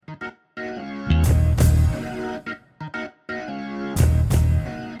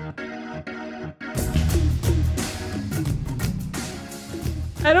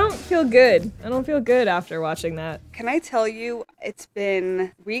feel good. I don't feel good after watching that. Can I tell you, it's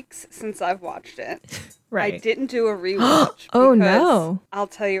been weeks since I've watched it. Right. I didn't do a rewatch. Oh, because no. I'll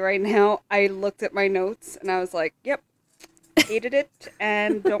tell you right now, I looked at my notes and I was like, yep, hated it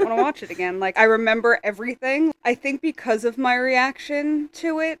and don't want to watch it again. Like, I remember everything. I think because of my reaction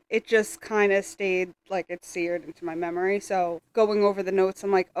to it, it just kind of stayed, like, it's seared into my memory. So going over the notes,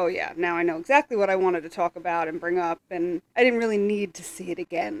 I'm like, oh yeah, now I know exactly what I wanted to talk about and bring up, and I didn't really need to see it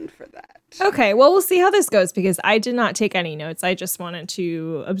again for that. Okay, well, we'll see how this goes because I did not take any notes. I just wanted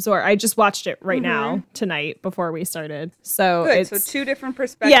to absorb. I just watched it right now, tonight, before we started. So Good, it's so two different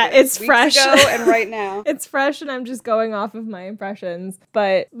perspectives. Yeah, it's weeks fresh. ago and right now. It's fresh and I'm just going off of my impressions.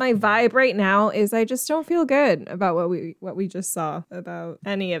 But my vibe right now is I just don't feel good about what we just saw, about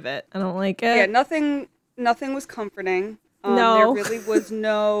any of it. I don't like it. Yeah, nothing was comforting. No. There really was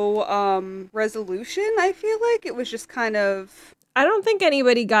no resolution, I feel like. It was just kind of... I don't think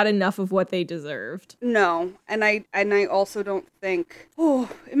anybody got enough of what they deserved. No, and I also don't think... Oh,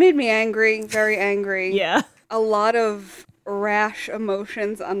 it made me angry, very angry. Yeah. A lot of rash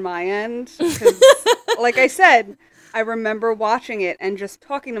emotions on my end. 'Cause, like I said, I remember watching it and just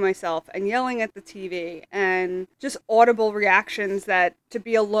talking to myself and yelling at the TV and just audible reactions that to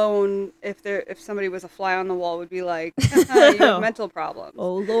be alone, if somebody was a fly on the wall, would be like, you have mental problems.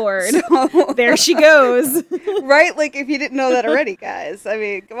 Oh, Lord. So, there she goes. right? Like, if you didn't know that already, guys. I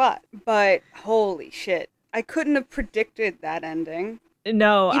mean, come on. But holy shit. I couldn't have predicted that ending.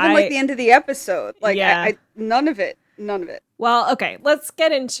 No, Even like the end of the episode. Like, Yeah. I none of it. None of it. Well, okay, let's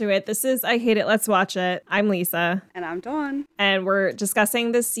get into it. This is I Hate It, Let's Watch It. I'm Lisa. And I'm Dawn. And we're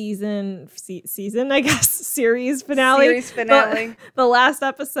discussing the season, I guess, series finale. Series finale. The last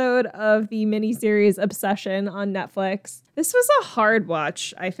episode of the miniseries Obsession on Netflix. This was a hard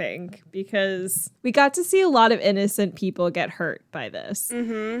watch, I think, because we got to see a lot of innocent people get hurt by this.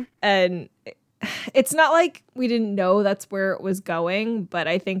 Mm-hmm. And it's not like we didn't know that's where it was going, but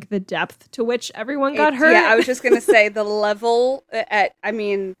I think the depth to which everyone got hurt. Yeah, I was just going to say the level I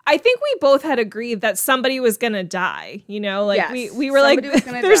think we both had agreed that somebody was going to die, you know? Like, yes, we were like,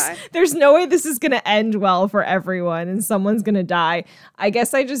 die. there's no way this is going to end well for everyone and someone's going to die. I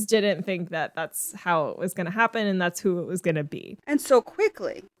guess I just didn't think that that's how it was going to happen and that's who it was going to be. And so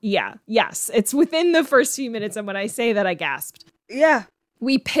quickly. Yeah, yes. It's within the first few minutes, and when I say that, I gasped. Yeah.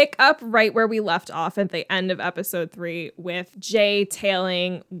 We pick up right where we left off at the end of episode 3 with Jay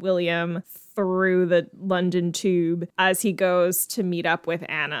tailing William through the London Tube as he goes to meet up with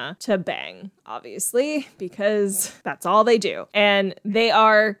Anna to bang, obviously, because that's all they do. And they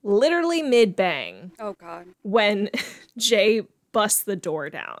are literally mid-bang. Oh, God. When Jay busts the door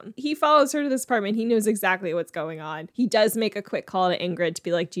down. He follows her to this apartment. He knows exactly what's going on. He does make a quick call to Ingrid to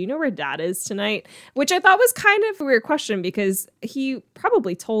be like, do you know where Dad is tonight? Which I thought was kind of a weird question because he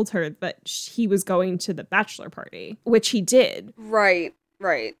probably told her that he was going to the bachelor party, which he did. Right.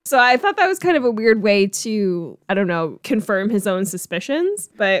 So I thought that was kind of a weird way to, I don't know, confirm his own suspicions.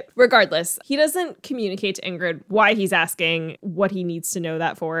 But regardless, he doesn't communicate to Ingrid why he's asking, what he needs to know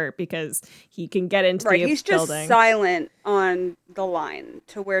that for, because he can get into the building. He's just silent on the line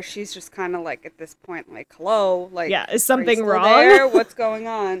to where she's just kind of like, at this point, like, hello? Like, yeah, is something wrong? There? What's going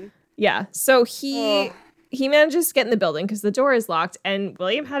on? Yeah, so he manages to get in the building because the door is locked, and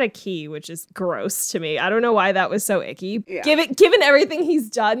William had a key, which is gross to me. I don't know why that was so icky. Yeah. Given everything he's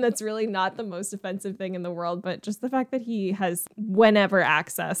done, that's really not the most offensive thing in the world, but just the fact that he has whenever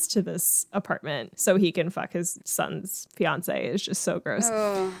access to this apartment so he can fuck his son's fiance is just so gross.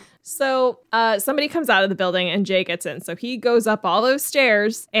 So somebody comes out of the building and Jay gets in. So he goes up all those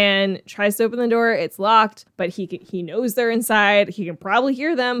stairs and tries to open the door. It's locked, but he knows they're inside. He can probably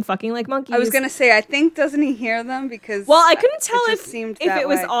hear them fucking like monkeys. I was going to say, I think, doesn't he hear them? Because well, I couldn't tell if it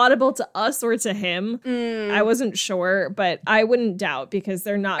was way. audible to us or to him. I wasn't sure, but I wouldn't doubt because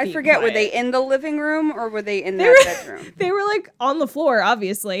they're not. I forget, quiet. were they in the living room or were they in that bedroom? They were like on the floor,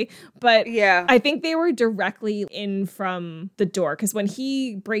 obviously, but yeah, I think they were directly in from the door because when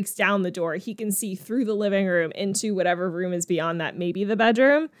he breaks down the door, he can see through the living room into whatever room is beyond that, maybe the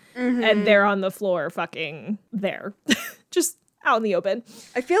bedroom, and they're on the floor fucking there. Just out in the open.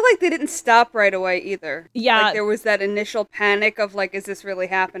 I feel like they didn't stop right away either. Yeah. Like there was that initial panic of like, is this really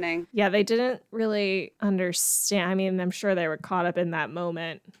happening? Yeah, they didn't really understand. I mean, I'm sure they were caught up in that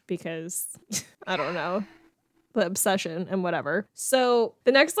moment because, I don't know, the obsession and whatever. So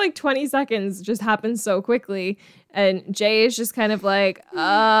the next like 20 seconds just happens so quickly. And Jay is just kind of like,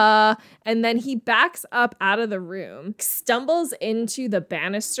 and then he backs up out of the room, stumbles into the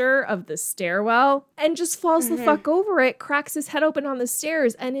banister of the stairwell and just falls the fuck over it, cracks his head open on the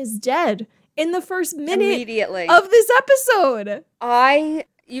stairs and is dead in the first minute immediately of this episode.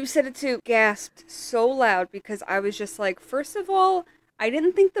 You said it too. Gasped so loud because I was just like, first of all, I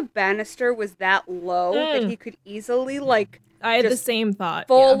didn't think the banister was that low that he could easily, like, I had the same thought.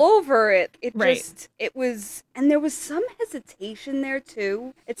 Fall over it. It Right. just, it was, and there was some hesitation there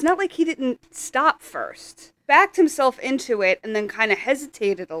too. It's not like he didn't stop first. Backed himself into it and then kind of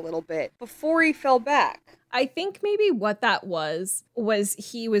hesitated a little bit before he fell back. I think maybe what that was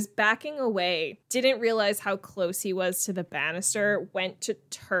he was backing away, didn't realize how close he was to the banister, went to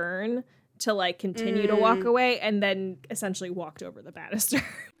turn to like continue to walk away, and then essentially walked over the banister.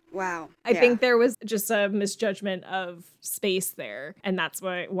 Wow. I think there was just a misjudgment of space there, and that's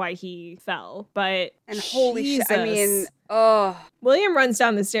why he fell. But and holy shit, I mean, Jesus. oh, William runs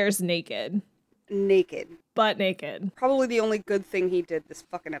down the stairs naked. naked. Butt naked. Probably the only good thing he did this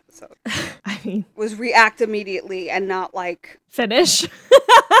fucking episode I mean, was react immediately and not like, finish.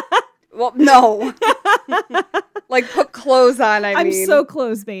 well, no. Like put clothes on, I I'm mean. so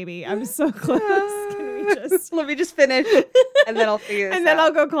close, baby. I'm so close. Can we just... Let me just finish and then I'll figure this out. And then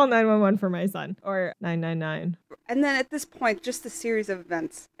I'll go call 911 for my son. Or 999. And then at this point, just the series of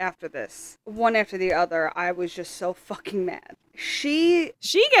events after this, one after the other, I was just so fucking mad. She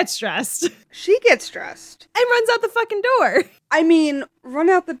gets stressed and gets stressed. runs out the fucking door. I mean, run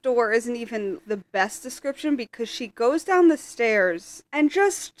out the door isn't even the best description because she goes down the stairs and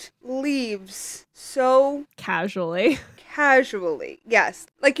just leaves so Casually. casually. Yes.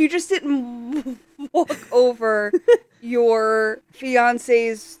 Like you just didn't walk over your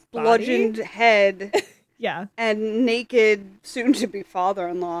fiance's bludgeoned head. Yeah. And naked soon-to-be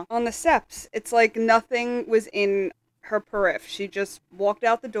father-in-law on the steps. It's like nothing was in her periph. She just walked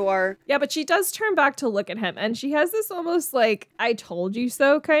out the door. Yeah, but she does turn back to look at him, and she has this almost like, I told you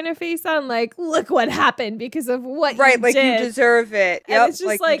so kind of face on, like, look what happened because of what you did. Right, like you deserve it. And Yep, it's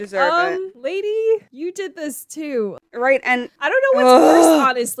just like you deserve it. lady, you did this too. Right, and I don't know what's worse,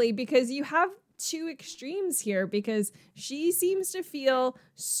 honestly, because you have two extremes here, because she seems to feel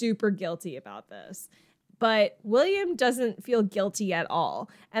super guilty about this. But William doesn't feel guilty at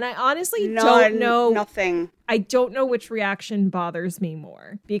all. And I honestly don't know. Nothing. I don't know which reaction bothers me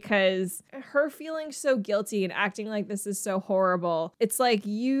more, because her feeling so guilty and acting like this is so horrible. It's like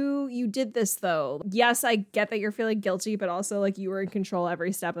you did this though. Yes, I get that you're feeling guilty, but also like you were in control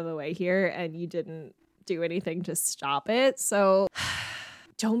every step of the way here and you didn't do anything to stop it. So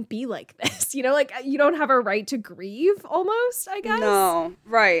don't be like this, you know, like you don't have a right to grieve almost, I guess. No,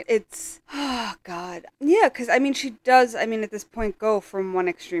 right. It's, oh God. Yeah, because I mean, she does, I mean, at this point go from one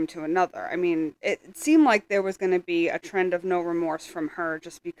extreme to another. I mean, it seemed like there was going to be a trend of no remorse from her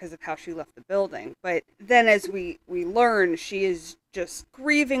just because of how she left the building. But then as we learn, she is just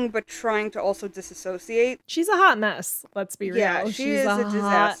grieving but trying to also disassociate. She's a hot mess, let's be real. Yeah, She's is a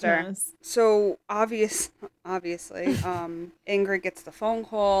disaster. Hot mess. So obviously, Ingrid gets the phone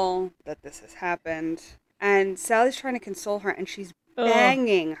call that this has happened, and Sally's trying to console her, and she's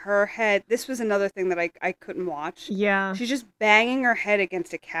banging her head. This was another thing that I couldn't watch. Yeah. She's just banging her head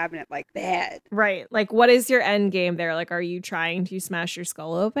against a cabinet like bad. Right. Like, what is your end game there? Like, are you trying to smash your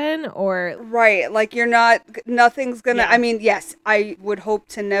skull open or? Right. Like, nothing's gonna, Yeah. I mean, yes, I would hope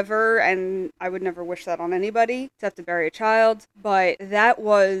to never, and I would never wish that on anybody, to have to bury a child, but that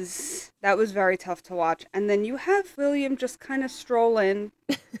was very tough to watch. And then you have William just kind of stroll in,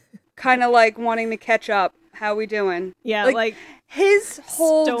 kind of like wanting to catch up. How we doing? Yeah, like his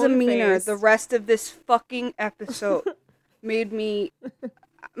whole demeanor face. the rest of this fucking episode made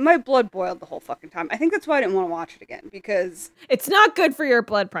my blood boiled the whole fucking time. I think that's why I didn't want to watch it again, because it's not good for your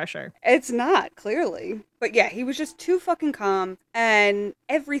blood pressure. It's not, clearly. But yeah, he was just too fucking calm, and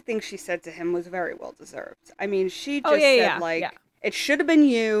everything she said to him was very well deserved. I mean, she just said, it should have been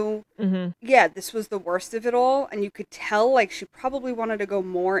you. Mm-hmm. Yeah, this was the worst of it all, and you could tell, like, she probably wanted to go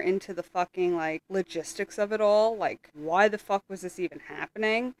more into the fucking, like, logistics of it all, like, why the fuck was this even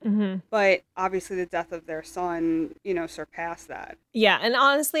happening? Mm-hmm. But obviously the death of their son, surpassed that. Yeah, and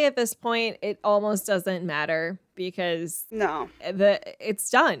honestly, at this point, it almost doesn't matter, because No.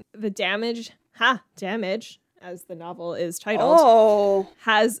 it's done. The damage, as the novel is titled,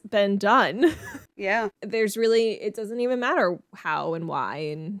 has been done. Yeah. It doesn't even matter how and why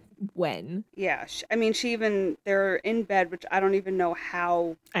and when. Yeah. They're in bed, which I don't even know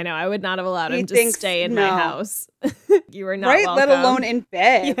how. I know, I would not have allowed him to stay in my house. You were not welcome. Let alone in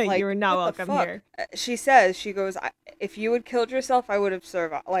bed. Yeah, like, you were not welcome here. She goes, if you had killed yourself, I would have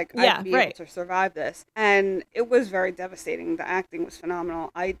survived. Like, I'd be able to survive this. And it was very devastating. The acting was phenomenal.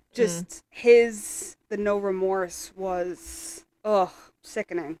 I just, the no remorse was,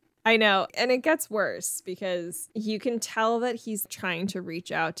 sickening. I know. And it gets worse because you can tell that he's trying to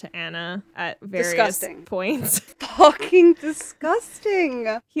reach out to Anna at various points. Fucking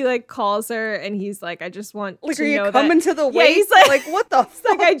disgusting. He like calls her and he's like, I just want like, to are know you coming to the Yeah, wake? he's Like, what the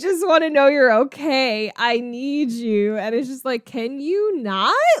fuck? like, I just want to know you're okay. I need you. And it's just like, can you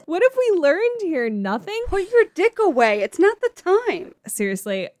not? What have we learned here? Nothing? Put your dick away. It's not the time.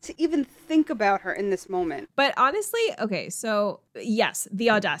 Seriously. To even think about her in this moment. But honestly, okay, so yes, the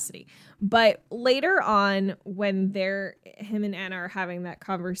audacity. But later on, when him and Anna are having that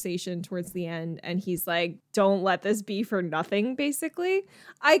conversation towards the end, and he's like, don't let this be for nothing, basically.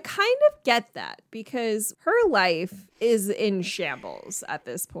 I kind of get that because her life is in shambles at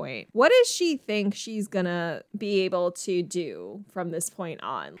this point. What does she think she's gonna be able to do from this point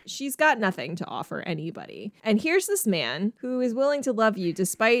on? She's got nothing to offer anybody. And here's this man who is willing to love you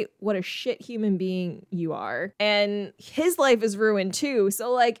despite what a shit human being you are. And his life is ruined too.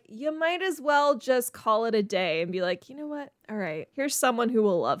 So like, you might as well just call it a day and be like, you know what? All right, here's someone who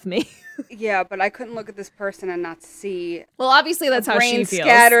will love me. Yeah, but I couldn't look at this person and not see. Well, obviously that's how she feels.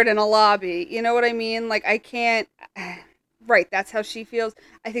 Scattered in a lobby. You know what I mean? Like, I can't. Right, that's how she feels.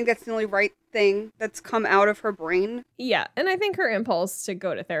 I think that's the only right thing that's come out of her brain. Yeah, and I think her impulse to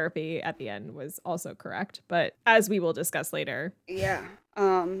go to therapy at the end was also correct. But as we will discuss later. Yeah.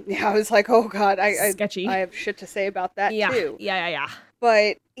 Yeah, I was like, oh God, sketchy. I have shit to say about that too. Yeah.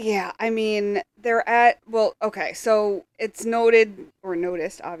 But yeah, I mean, okay, so it's noted or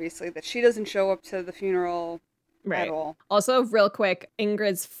noticed, obviously, that she doesn't show up to the funeral at all. Also, real quick,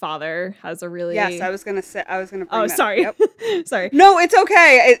 Ingrid's father has a really... Yes, I was gonna bring Oh, that sorry. up. Yep. Sorry. No, it's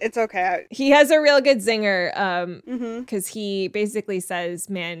okay. It's okay. He has a real good zinger because he basically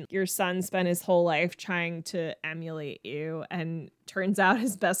says, man, your son spent his whole life trying to emulate you, and turns out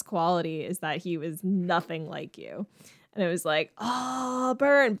his best quality is that he was nothing like you. And it was like, oh,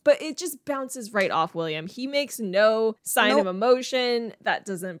 burn. But it just bounces right off William. He makes no sign of emotion. That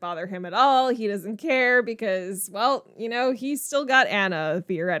doesn't bother him at all. He doesn't care because, well, you know, he's still got Anna,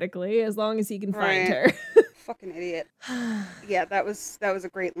 theoretically, as long as he can find her. Fucking idiot. Yeah, that was a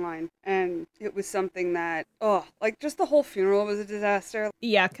great line. And it was something that, like, just the whole funeral was a disaster.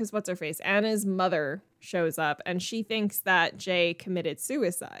 Yeah, because what's her face? Anna's mother shows up and she thinks that Jay committed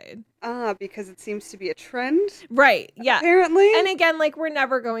suicide. Because it seems to be a trend. Right, yeah. Apparently. And again, like, we're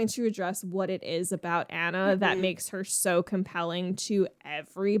never going to address what it is about Anna that makes her so compelling to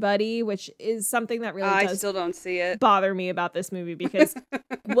everybody, which is something that really does I still don't see it. Bother me about this movie because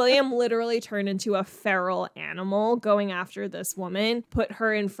William literally turned into a feral animal going after this woman, put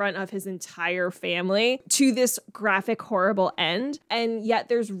her in front of his entire family to this graphic, horrible end. And yet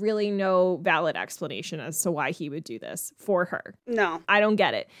there's really no valid explanation as to why he would do this for her. No. I don't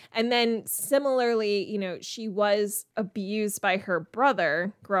get it. And then similarly, you know, she was abused by her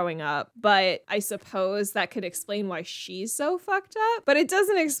brother growing up, but I suppose that could explain why she's so fucked up. But it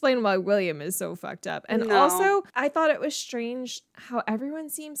doesn't explain why William is so fucked up. And also, I thought it was strange how everyone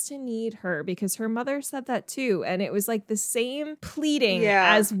seems to need her because her mother said that too. And it was like the same pleading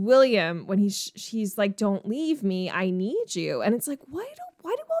as William when she's like, don't leave me, I need you. And it's like, why do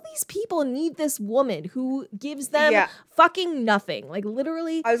all these people need this woman who gives them fucking nothing? Like,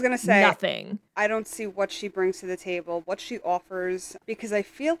 literally, I was gonna say nothing. I don't see what she brings to the table, what she offers, because I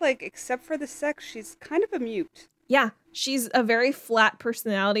feel like, except for the sex, she's kind of a mute. Yeah, she's a very flat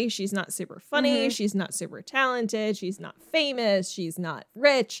personality. She's not super funny. She's not super talented. She's not famous. She's not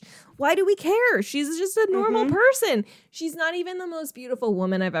rich. Why do we care? She's just a normal person. She's not even the most beautiful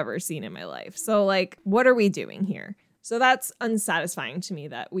woman I've ever seen in my life. So, like, what are we doing here? So that's unsatisfying to me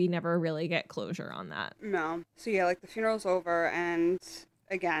that we never really get closure on that. No. So yeah, like the funeral's over and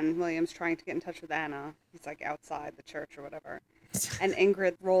again, William's trying to get in touch with Anna. He's like outside the church or whatever. And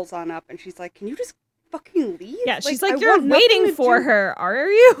Ingrid rolls on up and she's like, can you just fucking leave? Yeah, she's like, you're waiting for her, are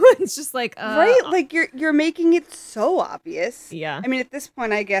you? It's just like, right? Like you're making it so obvious. Yeah. I mean, at this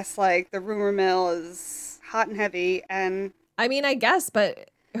point, I guess like the rumor mill is hot and heavy and... I mean, I guess,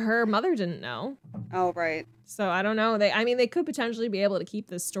 but her mother didn't know. Oh, right. So I don't know. They could potentially be able to keep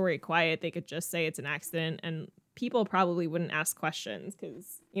this story quiet. They could just say it's an accident and people probably wouldn't ask questions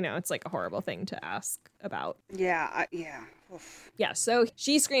because, you know, it's like a horrible thing to ask about. Yeah. Yeah. Oof. Yeah. So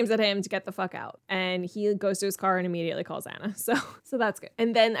she screams at him to get the fuck out and he goes to his car and immediately calls Anna. So that's good.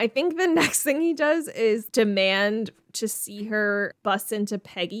 And then I think the next thing he does is demand to see her bust into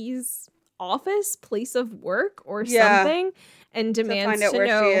Peggy's office, place of work or something. and demands find out to where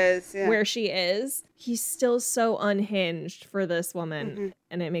know she is. Yeah. where she is. He's still so unhinged for this woman,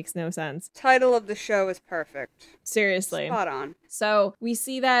 and it makes no sense. Title of the show is perfect. Seriously. Spot on. So we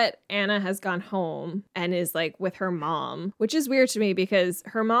see that Anna has gone home and is like with her mom, which is weird to me because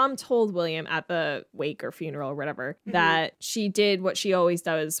her mom told William at the wake or funeral or whatever that she did what she always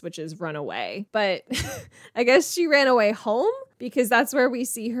does, which is run away. But I guess she ran away home because that's where we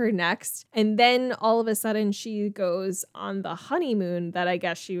see her next. And then all of a sudden she goes on the honeymoon that I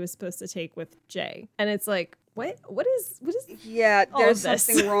guess she was supposed to take with Jay. And it's like, what is Yeah, all there's of this?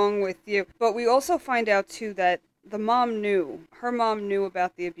 something wrong with you. But we also find out too that her mom knew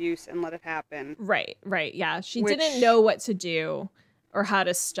about the abuse and let it happen. Right, yeah. She Which- didn't know what to do or how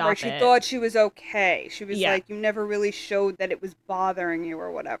to stop Right, she it. thought she was okay. She was Yeah. like, you never really showed that it was bothering you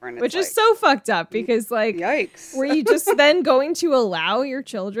or whatever. And it's Which like, is so fucked up because, like, yikes. were you just then going to allow your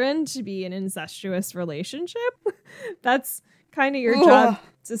children to be in an incestuous relationship? That's kind of your job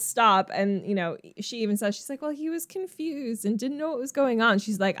to stop. And, you know, she even says, she's like, well, he was confused and didn't know what was going on.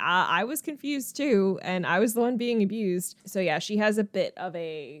 She's like, I was confused too. And I was the one being abused. So, yeah, she has a bit of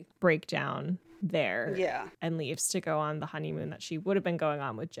a breakdown there. Yeah. And leaves to go on the honeymoon that she would have been going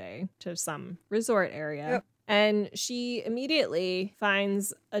on with Jay to some resort area. Yep. And she immediately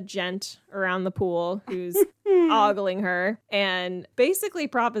finds a gent around the pool who's ogling her and basically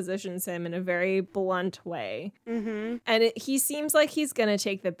propositions him in a very blunt way. Mm-hmm. And he seems like he's going to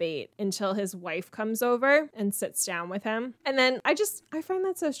take the bait until his wife comes over and sits down with him. And then I find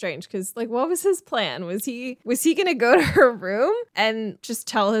that so strange because, like, what was his plan? Was he going to go to her room and just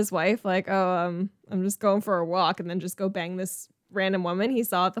tell his wife, like, oh, I'm just going for a walk, and then just go bang this random woman he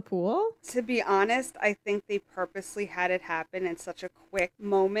saw at the pool? To be honest, I think they purposely had it happen in such a quick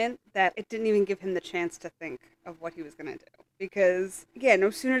moment that it didn't even give him the chance to think of what he was going to do. Because, yeah, no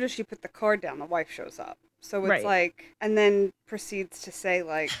sooner does she put the card down, the wife shows up. So it's Right. like, and then proceeds to say,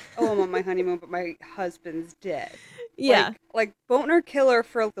 like, oh, I'm on my honeymoon, but my husband's dead. Yeah. Like boner killer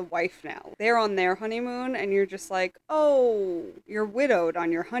for the wife now. They're on their honeymoon, and you're just like, oh, you're widowed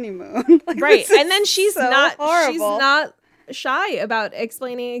on your honeymoon. Like, Right. this And then is she's so not horrible. shy about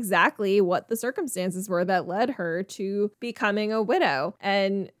explaining exactly what the circumstances were that led her to becoming a widow.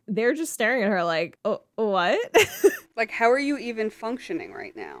 And they're just staring at her like, oh, what? Like, how are you even functioning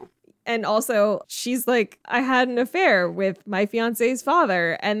right now? And also, she's like, I had an affair with my fiance's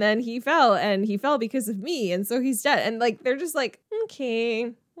father, and then he fell because of me, and so he's dead. And like, they're just like,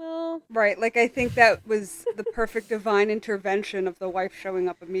 okay, well. Right, like I think that was the perfect divine intervention of the wife showing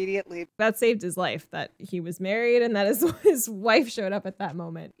up immediately. That saved his life, that he was married and that his wife showed up at that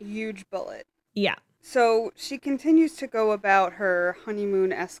moment. Huge bullet. Yeah. So she continues to go about her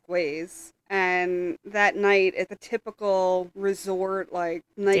honeymoon-esque ways. And that night, it's a typical resort, like,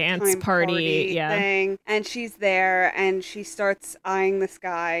 nighttime Dance party, yeah. thing. And she's there, and she starts eyeing this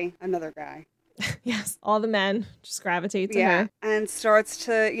guy, another guy. Yes. All the men just gravitate to her. And starts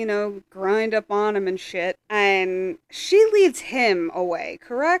to, grind up on him and shit. And she leads him away,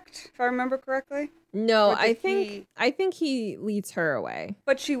 correct? If I remember correctly? No, Or I did think he leads her away.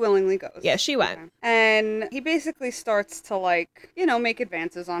 But she willingly goes. Yeah, she went. Okay. And he basically starts to, like, make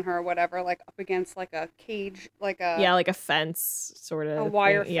advances on her or whatever, like up against like a cage, like a fence sort of a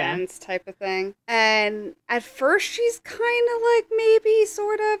wire thing. Yeah. fence type of thing. And at first she's kind of like maybe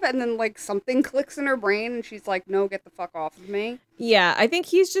sort of, and then like something clicks in her brain and she's like, no, get the fuck off of me. Yeah, I think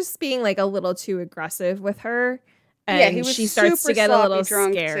he's just being like a little too aggressive with her. And Yeah, he was she starts super to get a little sloppy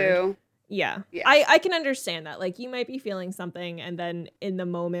drunk scared. too. Yeah. Yeah. I can understand that. Like, you might be feeling something, and then in the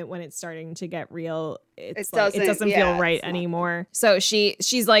moment when it's starting to get real, it doesn't feel right it's not. anymore. So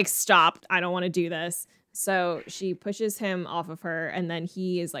she's like, stop, I don't want to do this. So she pushes him off of her, and then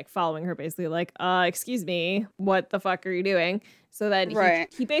he is like following her, basically like, excuse me, what the fuck are you doing? So then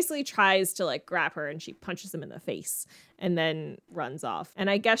he basically tries to like grab her, and she punches him in the face and then runs off. And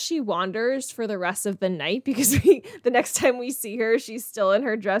I guess she wanders for the rest of the night because the next time we see her, she's still in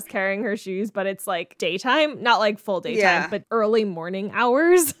her dress carrying her shoes, but it's like daytime, not like full daytime, but early morning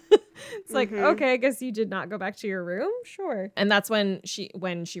hours. It's like, okay, I guess you did not go back to your room. Sure. And that's when she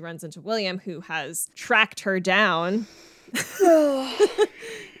runs into William, who has tracked her down.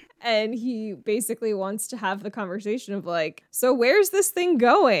 And he basically wants to have the conversation of like, so where's this thing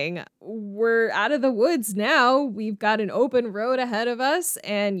going? We're out of the woods now. We've got an open road ahead of us.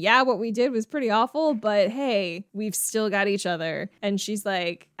 And yeah, what we did was pretty awful, but hey, we've still got each other. And she's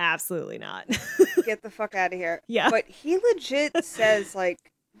like, absolutely not. Get the fuck out of here. Yeah. But he legit says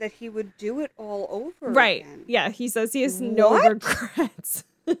like that he would do it all over Right. again. Yeah. He says he has no What? regrets.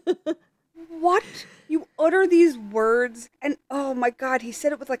 what? You utter these words, and oh my God, he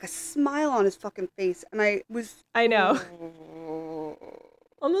said it with like a smile on his fucking face, and I know. Oh.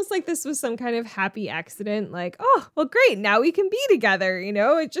 Almost like this was some kind of happy accident. Like, oh, well, great. Now we can be together. You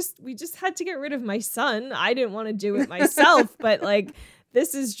know, we just had to get rid of my son. I didn't want to do it myself, but like,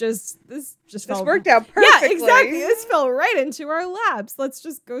 this worked out perfectly. Yeah, exactly. This fell right into our laps. Let's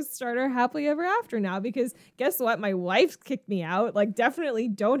just go start our happily ever after now, because guess what? My wife kicked me out. Like, definitely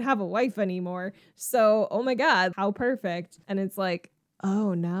don't have a wife anymore. So, oh my God, how perfect. And it's like,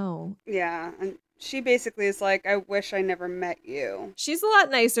 oh no. Yeah. And she basically is like, I wish I never met you. She's a lot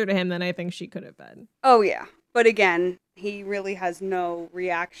nicer to him than I think she could have been. Oh, yeah. But again, he really has no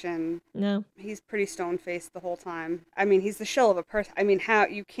reaction. No. He's pretty stone-faced the whole time. I mean, he's the shell of a person. I mean, how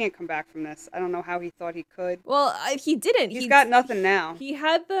you can't come back from this. I don't know how he thought he could. Well, he didn't. He's got nothing now. He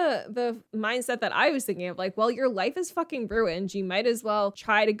had the mindset that I was thinking of, like, well, your life is fucking ruined. You might as well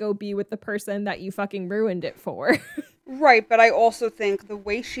try to go be with the person that you fucking ruined it for. Right, but I also think the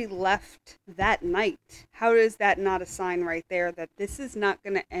way she left that night, how is that not a sign right there that this is not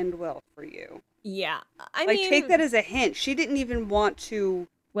going to end well for you? Yeah. I mean, take that as a hint. She didn't even want to.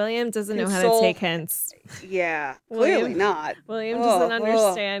 William doesn't know how to take hints. Yeah, clearly not. William doesn't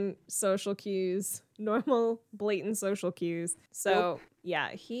understand social cues, normal, blatant social cues. So, nope.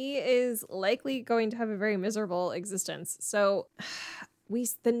 Yeah, he is likely going to have a very miserable existence. So,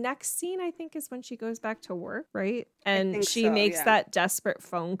 the next scene, I think, is when she goes back to work, right? And she makes that desperate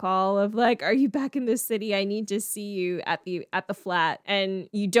phone call of like, are you back in the city? I need to see you at the flat. And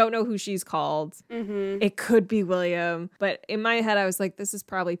you don't know who she's called. Mm-hmm. It could be William. But in my head, I was like, this is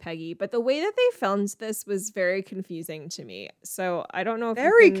probably Peggy. But the way that they filmed this was very confusing to me. So I don't know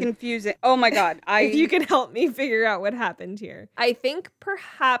if confusing. Oh my God. If you can help me figure out what happened here. I think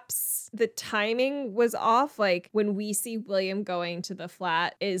perhaps the timing was off. Like when we see William going to the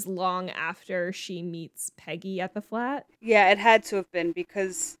flat is long after she meets Peggy at the flat. Yeah, it had to have been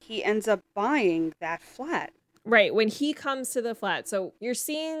because he ends up buying that flat. Right, when he comes to the flat. So you're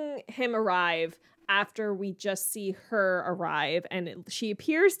seeing him arrive after we just see her arrive, and she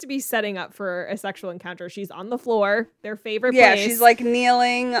appears to be setting up for a sexual encounter. She's on the floor, their favorite place. Yeah, she's like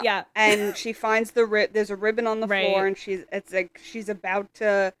kneeling. Yeah. And she finds there's a ribbon on the floor, and it's like she's about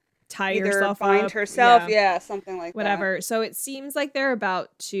to tie either herself bind up. herself, something like whatever. that. So it seems like they're about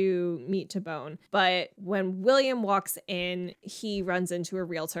to meet to bone. But when William walks in, he runs into a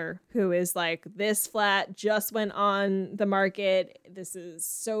realtor who is like, this flat just went on the market. This is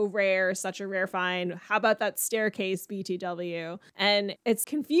so rare, such a rare find. How about that staircase, BTW? And it's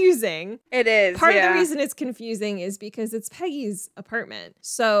confusing. It is. Part of the reason it's confusing is because it's Peggy's apartment.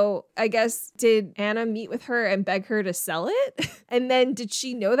 So I guess, did Anna meet with her and beg her to sell it? And then did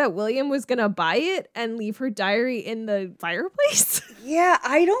she know that William was gonna buy it and leave her diary in the fireplace? Yeah,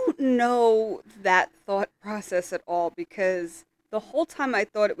 I don't know that thought process at all, because the whole time I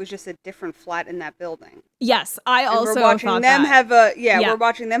thought it was just a different flat in that building. Yes, I also we're watching thought them that. we're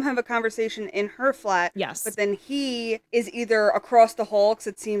watching them have a conversation in her flat. Yes. But then he is either across the hall, because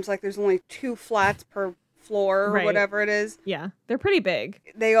it seems like there's only 2 flats per floor or whatever it is. Yeah, they're pretty big.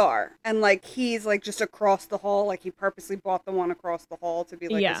 They are. And like he's like just across the hall, like he purposely bought the one across the hall to be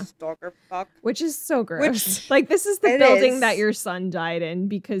like a stalker fuck. Which is so gross. Like this is the building that your son died in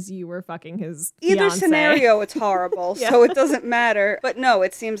because you were fucking his Either fiancé. scenario, it's horrible, so it doesn't matter. But no,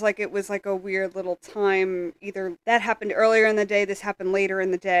 it seems like it was like a weird little time. Either that happened earlier in the day, this happened later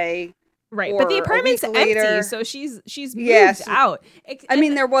in the day. Right, but the apartment's empty, so she's moved out. I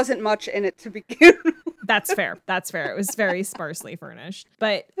mean, there wasn't much in it to begin with. That's fair. It was very sparsely furnished.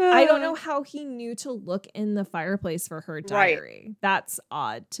 But I don't know how he knew to look in the fireplace for her diary. Right. That's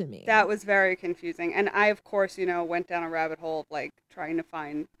odd to me. That was very confusing. And I, of course, went down a rabbit hole of like trying to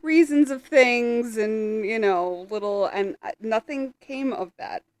find reasons of things and, and nothing came of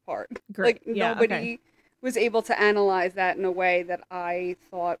that part. Great. Like nobody was able to analyze that in a way that I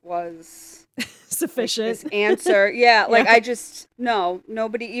thought was sufficient. Like, this answer. Yeah, like I just,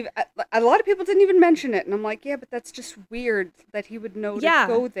 nobody even, a lot of people didn't even mention it. And I'm like, yeah, but that's just weird that he would know to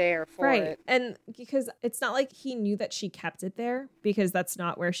go there for it. And because it's not like he knew that she kept it there, because that's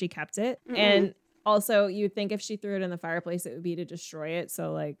not where she kept it. Mm-mm. And also, you'd think if she threw it in the fireplace, it would be to destroy it.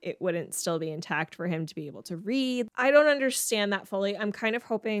 So, like, it wouldn't still be intact for him to be able to read. I don't understand that fully. I'm kind of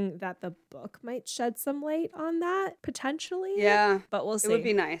hoping that the book might shed some light on that, potentially. Yeah. But we'll see. It would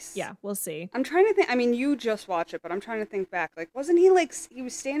be nice. Yeah, we'll see. I'm trying to think. I mean, you just watch it, but I'm trying to think back. Like, wasn't he, like, he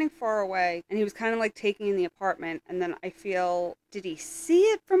was standing far away, and he was kind of, like, taking in the apartment, and then I feel did he see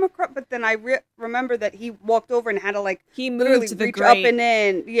it from across? But then I remember that he walked over and had to like He literally moved the reach grate. up and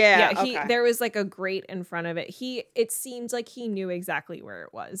in. Yeah, okay. There was like a grate in front of it. It seemed like he knew exactly where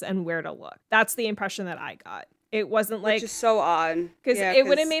it was and where to look. That's the impression that I got. It wasn't like, which is so odd. because it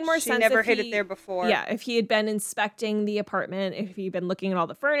would have made more she sense. never if hit he, it there before. Yeah, if he had been inspecting the apartment, if he'd been looking at all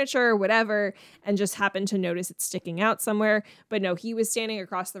the furniture or whatever, and just happened to notice it sticking out somewhere. But no, he was standing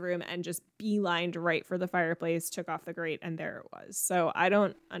across the room and just beelined right for the fireplace, took off the grate, and there it was. So I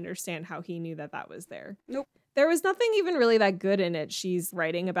don't understand how he knew that was there. Nope. There was nothing even really that good in it. She's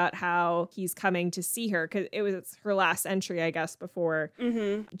writing about how he's coming to see her because it was her last entry, I guess, before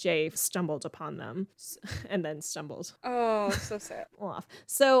Jay stumbled upon them and then stumbled. Oh, so sad. Off.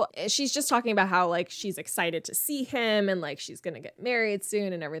 So she's just talking about how like she's excited to see him and like she's going to get married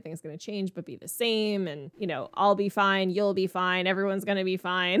soon and everything's going to change but be the same. And, you know, I'll be fine. You'll be fine. Everyone's going to be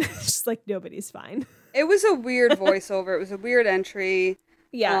fine. Just like nobody's fine. It was a weird voiceover. It was a weird entry.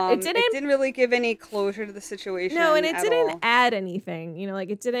 Yeah, it didn't really give any closure to the situation. No, and it didn't all. add anything. You know, like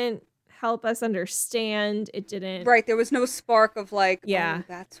it didn't help us understand. It didn't. Right, there was no spark of like, yeah, oh,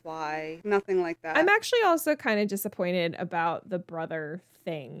 that's why. Nothing like that. I'm actually also kind of disappointed about the brother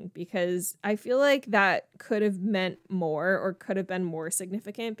thing because I feel like that could have meant more or could have been more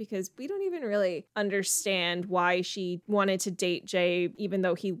significant because we don't even really understand why she wanted to date Jay even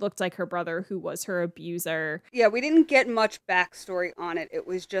though he looked like her brother who was her abuser. Yeah, we didn't get much backstory on it. It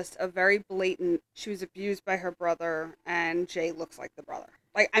was just a very blatant, she was abused by her brother and Jay looks like the brother.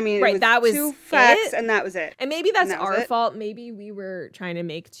 Like, I mean, right, that was two facts it. and that was it. And maybe that's our fault. Maybe we were trying to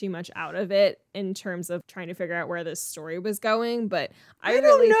make too much out of it in terms of trying to figure out where this story was going. But I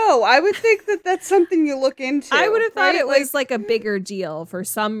don't know. I would think that that's something you look into. I would have thought it was like a bigger deal for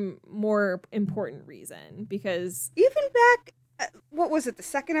some more important reason because even back, what was it, the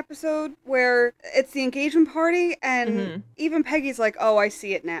second episode where it's the engagement party and even Peggy's like, oh, I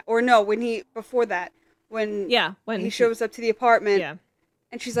see it now. Or no, before that, when he shows up to the apartment. Yeah.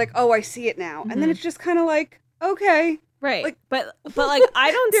 And she's like, oh, I see it now. And then it's just kind of like, okay. Right. Like, but like, I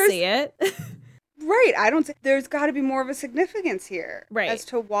don't see it. Right. I don't see. There's got to be more of a significance here. Right. As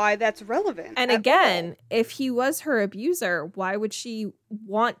to why that's relevant. And again, if he was her abuser, why would she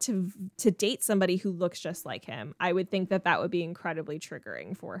want to date somebody who looks just like him? I would think that would be incredibly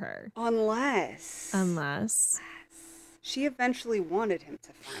triggering for her. Unless. She eventually wanted him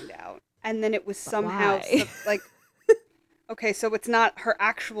to find out. And then it was somehow like... Okay, so it's not her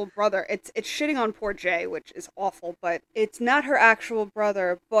actual brother. It's shitting on poor Jay, which is awful, but it's not her actual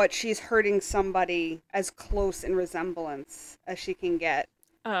brother, but she's hurting somebody as close in resemblance as she can get.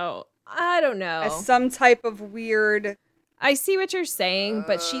 Oh, I don't know. As some type of weird... I see what you're saying,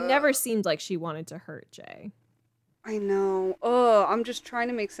 but she never seemed like she wanted to hurt Jay. I know. Oh, I'm just trying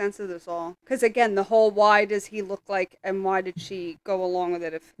to make sense of this all. Because again, the whole why does he look like and why did she go along with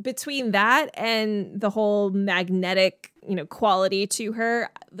it? Between that and the whole magnetic, quality to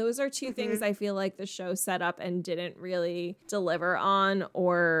her, those are two things I feel like the show set up and didn't really deliver on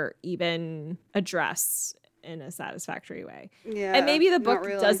or even address in a satisfactory way. Yeah. And maybe the book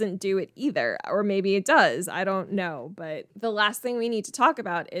doesn't do it either, or maybe it does. I don't know. But the last thing we need to talk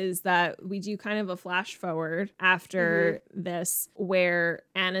about is that we do kind of a flash forward after this where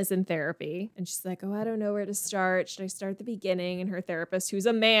Anna's in therapy and she's like, oh, I don't know where to start. Should I start at the beginning? And her therapist, who's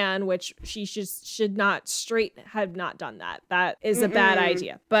a man, which she should not have not done that. That is a bad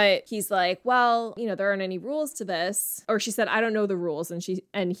idea. But he's like, well, there aren't any rules to this. Or she said, I don't know the rules.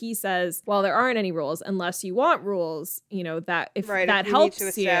 And he says, well, there aren't any rules unless you want rules, that if that helps you,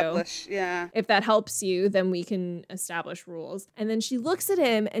 if that helps you, then we can establish rules. And then she looks at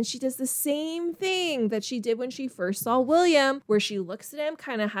him and she does the same thing that she did when she first saw William, where she looks at him,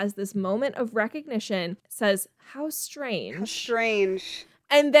 kind of has this moment of recognition, says, how strange. How strange.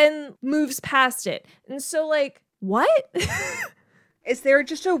 And then moves past it. And so like, what? Is there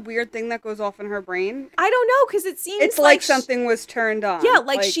just a weird thing that goes off in her brain? I don't know, because it seems it's like something was turned on.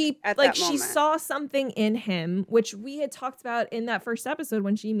 Yeah, she saw something in him, which we had talked about in that first episode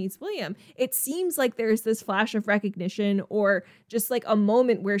when she meets William. It seems like there's this flash of recognition or just like a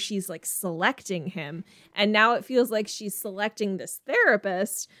moment where she's like selecting him. And now it feels like she's selecting this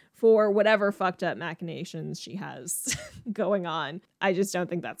therapist for whatever fucked up machinations she has going on. I just don't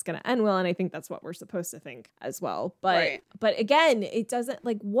think that's going to end well, and I think that's what we're supposed to think as well. But again, it doesn't,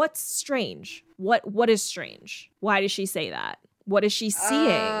 like, what's strange? What is strange? Why does she say that? What is she seeing?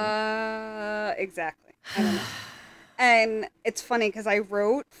 Exactly. I don't know. And it's funny because I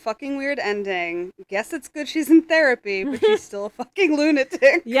wrote fucking weird ending. Guess it's good she's in therapy, but she's still a fucking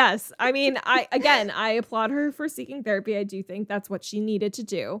lunatic. Yes. I mean, I applaud her for seeking therapy. I do think that's what she needed to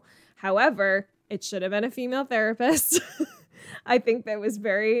do. However, it should have been a female therapist. I think that was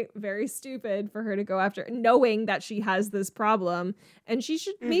very, very stupid for her to go after, knowing that she has this problem. And she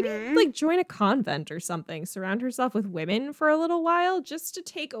should maybe like join a convent or something, surround herself with women for a little while just to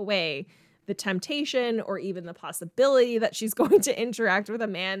take away the temptation or even the possibility that she's going to interact with a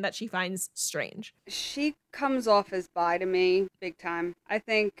man that she finds strange. She comes off as bi to me big time. I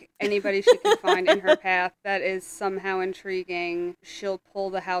think anybody she can find in her path that is somehow intriguing, she'll pull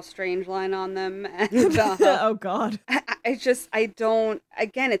the how strange line on them. And oh God. I don't,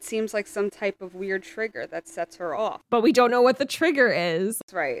 again, it seems like some type of weird trigger that sets her off. But we don't know what the trigger is.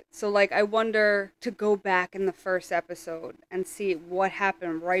 That's right. So like, I wonder to go back in the first episode and see what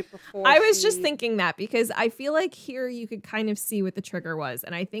happened right before. I was just thinking that because I feel like here you could kind of see what the trigger was.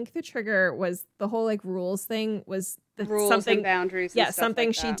 And I think the trigger was the whole like rules thing was rules something and boundaries. Yeah, and something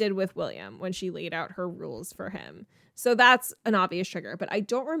like she did with William when she laid out her rules for him. So that's an obvious trigger. But I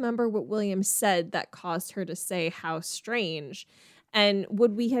don't remember what William said that caused her to say how strange. And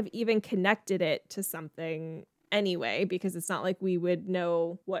would we have even connected it to something anyway? Because it's not like we would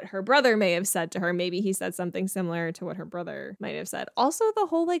know what her brother may have said to her. Maybe he said something similar to what her brother might have said. Also, the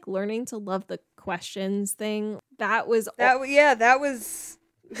whole like learning to love the questions thing, that was...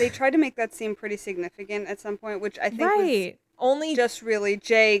 They tried to make that seem pretty significant at some point, which I think was only just really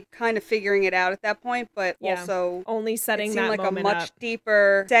Jay kind of figuring it out at that point, but also only setting it that seemed like moment a much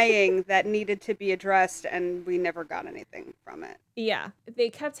deeper saying that needed to be addressed, and we never got anything from it. Yeah, they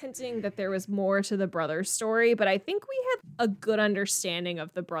kept hinting that there was more to the brother story, but I think we had a good understanding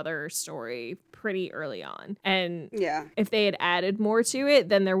of the brother story pretty early on. And if they had added more to it,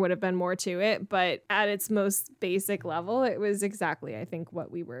 then there would have been more to it. But at its most basic level, it was exactly, I think, what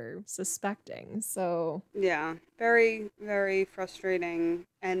we were suspecting. So yeah, very, very frustrating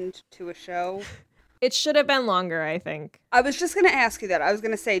end to a show. It should have been longer, I think. I was just going to ask you that. I was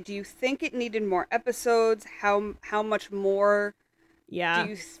going to say, do you think it needed more episodes? How much more do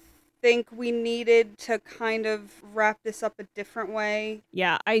you think we needed to kind of wrap this up a different way?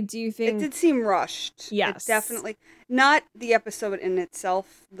 Yeah, I do think... It did seem rushed. Yes. It definitely... Not the episode in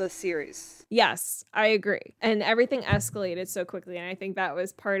itself, the series. Yes, I agree. And everything escalated so quickly. And I think that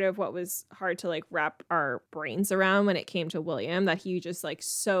was part of what was hard to like wrap our brains around when it came to William, that he just like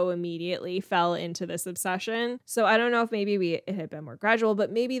so immediately fell into this obsession. So I don't know if maybe it had been more gradual,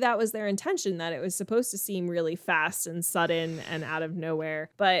 but maybe that was their intention, that it was supposed to seem really fast and sudden and out of nowhere.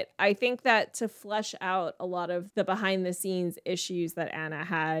 But I think that to flesh out a lot of the behind the scenes issues that Anna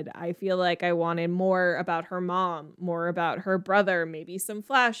had, I feel like I wanted more about her mom, more about her brother, maybe some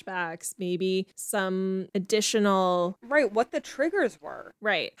flashbacks, maybe some additional... Right, what the triggers were.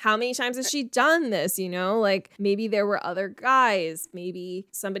 Right. How many times has she done this, you know? Like, maybe there were other guys. Maybe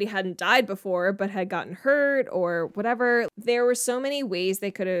somebody hadn't died before but had gotten hurt or whatever. There were so many ways they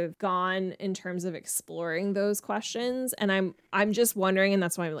could have gone in terms of exploring those questions. And I'm just wondering, and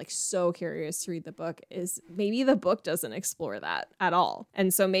that's why I'm like so curious to read the book, is maybe the book doesn't explore that at all.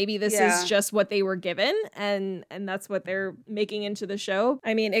 And so maybe this is just what they were given and that's what they're making into the show.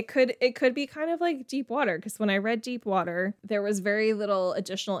 I mean, it could be kind of like Deep Water, because when I read Deep Water, there was very little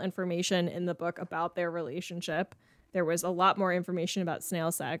additional information in the book about their relationship. There was a lot more information about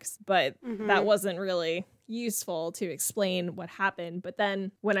snail sex, but that wasn't really useful to explain what happened. But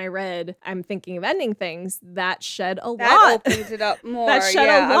then when I read I'm Thinking of Ending Things, that shed a lot. That opens it up more. That shed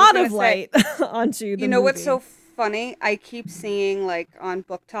a lot of light onto the You know movie. what's so funny? I keep seeing like on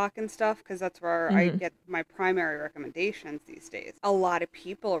Book Talk and stuff, because that's where I get my primary recommendations these days. A lot of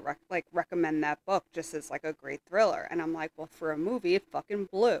people recommend that book just as like a great thriller, and I'm like, well, for a movie, it fucking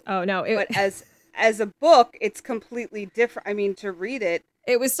blew. Oh no! But as a book, it's completely different. I mean, to read it,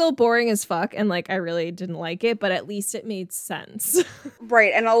 it was still boring as fuck, and like I really didn't like it, but at least it made sense.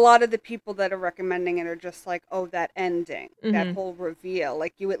 Right, and a lot of the people that are recommending it are just like, oh, that ending, that whole reveal,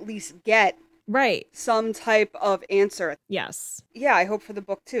 like you at least get some type of answer. Yes. Yeah, I hope for the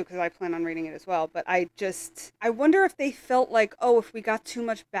book too, because I plan on reading it as well. But I wonder if they felt like, oh, if we got too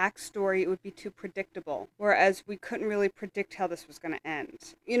much backstory, it would be too predictable. Whereas we couldn't really predict how this was going to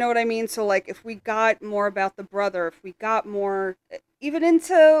end. You know what I mean? So like, if we got more about the brother, if we got more even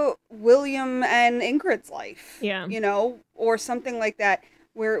into William and Ingrid's life, you know, or something like that,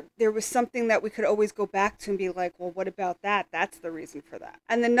 where there was something that we could always go back to and be like, well, what about that? That's the reason for that.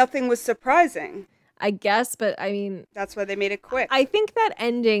 And then nothing was surprising. I guess, but I mean... That's why they made it quick. I think that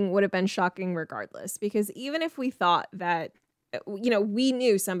ending would have been shocking regardless, because even if we thought that we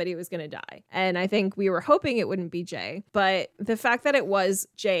knew somebody was going to die. And I think we were hoping it wouldn't be Jay. But the fact that it was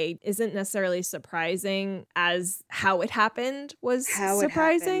Jay isn't necessarily surprising, as how it happened was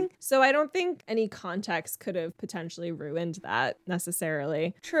surprising. So I don't think any context could have potentially ruined that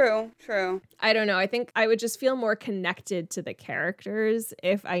necessarily. True. I don't know. I think I would just feel more connected to the characters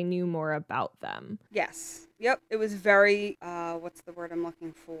if I knew more about them. Yes. Yep. It was very, what's the word I'm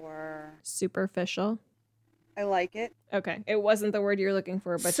looking for? Superficial. I like it. Okay. It wasn't the word you're looking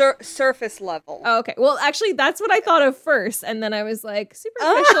for, but surface level. Oh, okay. Well, actually, that's what I thought of first. And then I was like,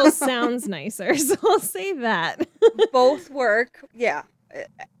 superficial sounds nicer. So I'll say that. Both work. Yeah.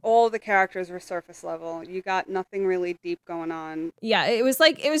 All the characters were surface level. You got nothing really deep going on. Yeah. It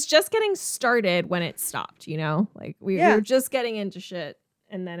was just getting started when it stopped, Like we were just getting into shit.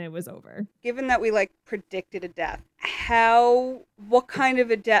 And then it was over. Given that we predicted a death, what kind of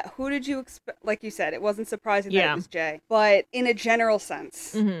a death? Who did you expect? Like you said, it wasn't surprising that it was Jay. But in a general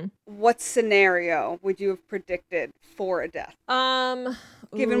sense, what scenario would you have predicted for a death?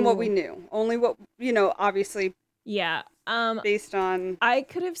 Given what we knew, only what obviously. Yeah. Based on, I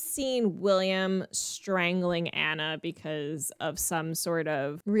could have seen William strangling Anna because of some sort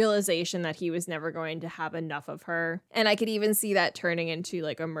of realization that he was never going to have enough of her. And I could even see that turning into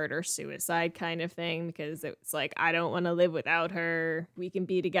a murder-suicide kind of thing, because it's I don't want to live without her. We can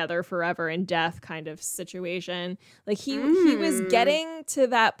be together forever in death kind of situation. He was getting to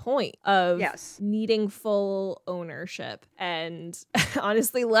that point of needing full ownership. And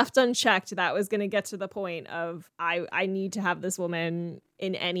honestly, left unchecked, that was going to get to the point of I need to have this woman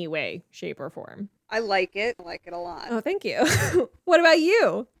in any way, shape, or form. I like it. I like it a lot. Oh, thank you. What about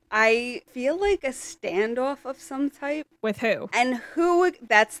you? I feel like a standoff of some type. With who? And who?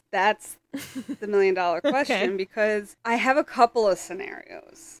 That's the million-dollar question, because I have a couple of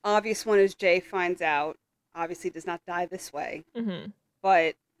scenarios. Obvious one is Jay finds out, obviously does not die this way,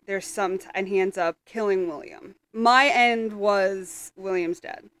 but there's and he ends up killing William. My end was William's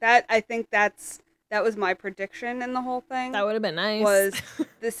dead. I think that was my prediction in the whole thing. That would have been nice. Was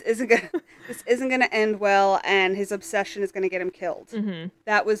this isn't gonna end well, and his obsession is gonna get him killed.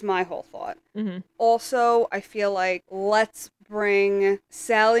 That was my whole thought. Also, I feel like let's bring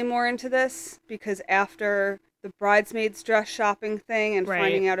Sally more into this, because after the bridesmaids dress shopping thing and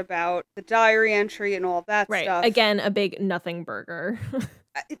finding out about the diary entry and all of that stuff. Again, a big nothing burger.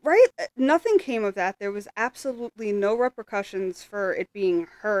 Right? Nothing came of that. There was absolutely no repercussions for it being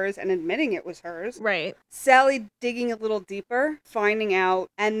hers and admitting it was hers. Right. Sally digging a little deeper, finding out,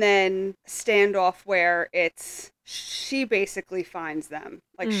 and then standoff where she basically finds them.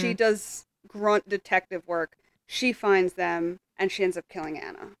 She does grunt detective work. She finds them, and she ends up killing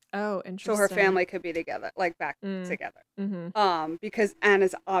Anna. Oh, interesting. So her family could be together, back together. Because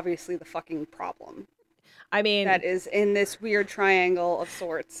Anna's obviously the fucking problem. I mean, that is in this weird triangle of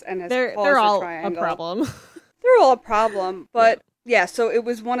sorts, and has they're caused all a triangle. A problem. They're all a problem, but so it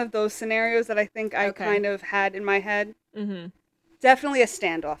was one of those scenarios that I think I kind of had in my head. Definitely a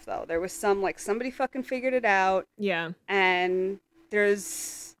standoff, though. There was some somebody fucking figured it out. Yeah, and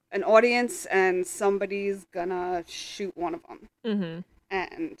there's an audience, and somebody's gonna shoot one of them.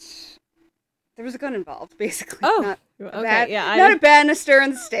 And there was a gun involved, basically. Oh, okay, not a banister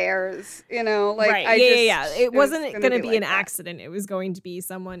and stairs, right. It wasn't going to be an accident. It was going to be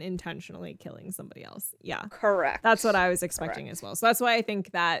someone intentionally killing somebody else. Yeah. Correct. That's what I was expecting as well. So that's why I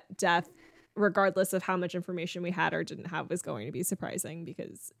think that death, regardless of how much information we had or didn't have, was going to be surprising,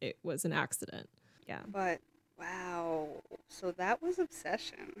 because it was an accident. Yeah. But, wow. So that was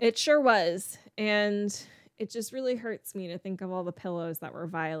obsession. It sure was. And it just really hurts me to think of all the pillows that were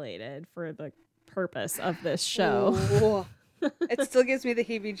violated for the purpose of this show. It still gives me the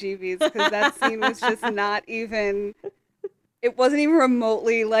heebie-jeebies, because that scene was just not even, it wasn't even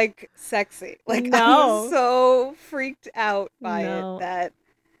remotely sexy. I was so freaked out by it that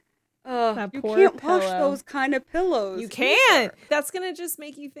you can't wash those kind of pillows. You can't. That's gonna just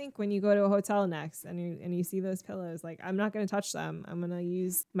make you think when you go to a hotel next and you see those pillows, I'm not gonna touch them. I'm gonna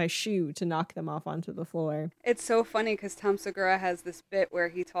use my shoe to knock them off onto the floor. It's so funny, because Tom Segura has this bit where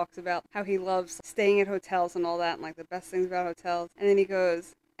he talks about how he loves staying at hotels and all that, and the best things about hotels. And then he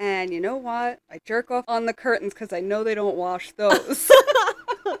goes, and you know what? I jerk off on the curtains because I know they don't wash those.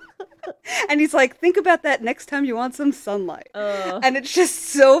 And he's like, think about that next time you want some sunlight. And it's just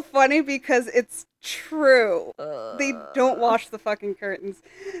so funny, because it's true. They don't wash the fucking curtains.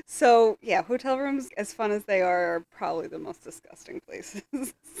 So, yeah, hotel rooms, as fun as they are probably the most disgusting places.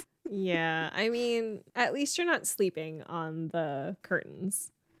 Yeah, I mean, at least you're not sleeping on the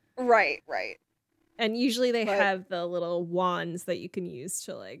curtains. Right. And usually they have the little wands that you can use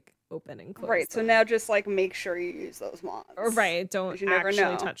to, open and close. Right. So now just like make sure you use those mods. Right. Don't you never actually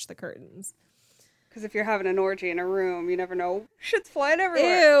know. touch the curtains. Because if you're having an orgy in a room, you never know. Shit's flying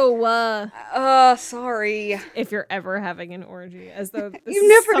everywhere. Ew. Sorry. If you're ever having an orgy, as though this You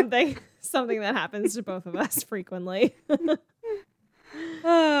is never something that happens to both of us frequently.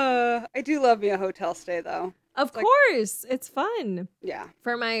 I do love me a hotel stay though. Of course, it's fun. Yeah.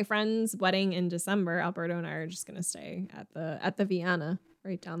 For my friend's wedding in December, Alberto and I are just gonna stay at the Vienna,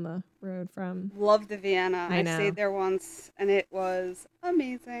 right down the road from. Love the Vienna. I I know. stayed there once and it was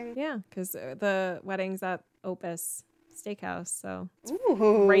amazing. Yeah, because the wedding's at Opus Steakhouse, so it's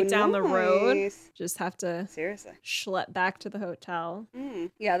Ooh, right down the road. nice. Just have to Seriously. schlep back to the hotel.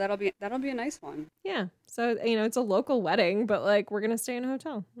 Yeah, that'll be a nice one. Yeah, so it's a local wedding, but like we're gonna stay in a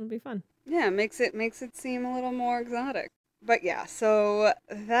hotel. It'll be fun. Yeah, makes it seem a little more exotic. But yeah, so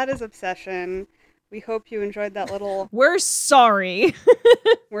that is Obsession. We hope you enjoyed that little. We're sorry.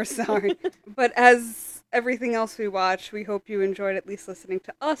 We're sorry. But as everything else we watch, we hope you enjoyed at least listening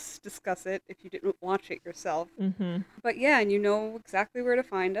to us discuss it if you didn't watch it yourself. Mm-hmm. But yeah, and you know exactly where to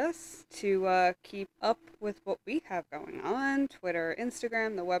find us to keep up with what we have going on. Twitter,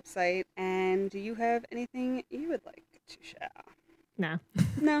 Instagram, the website. And do you have anything you would like to share? No.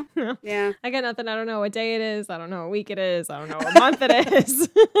 No? No. Yeah. I got nothing. I don't know what day it is. I don't know what week it is. I don't know what month it is.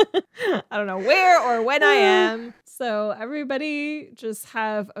 I don't know where or when I am. So everybody just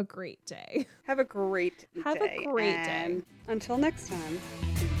have a great day. Have a great Have a day. great day. And until next time.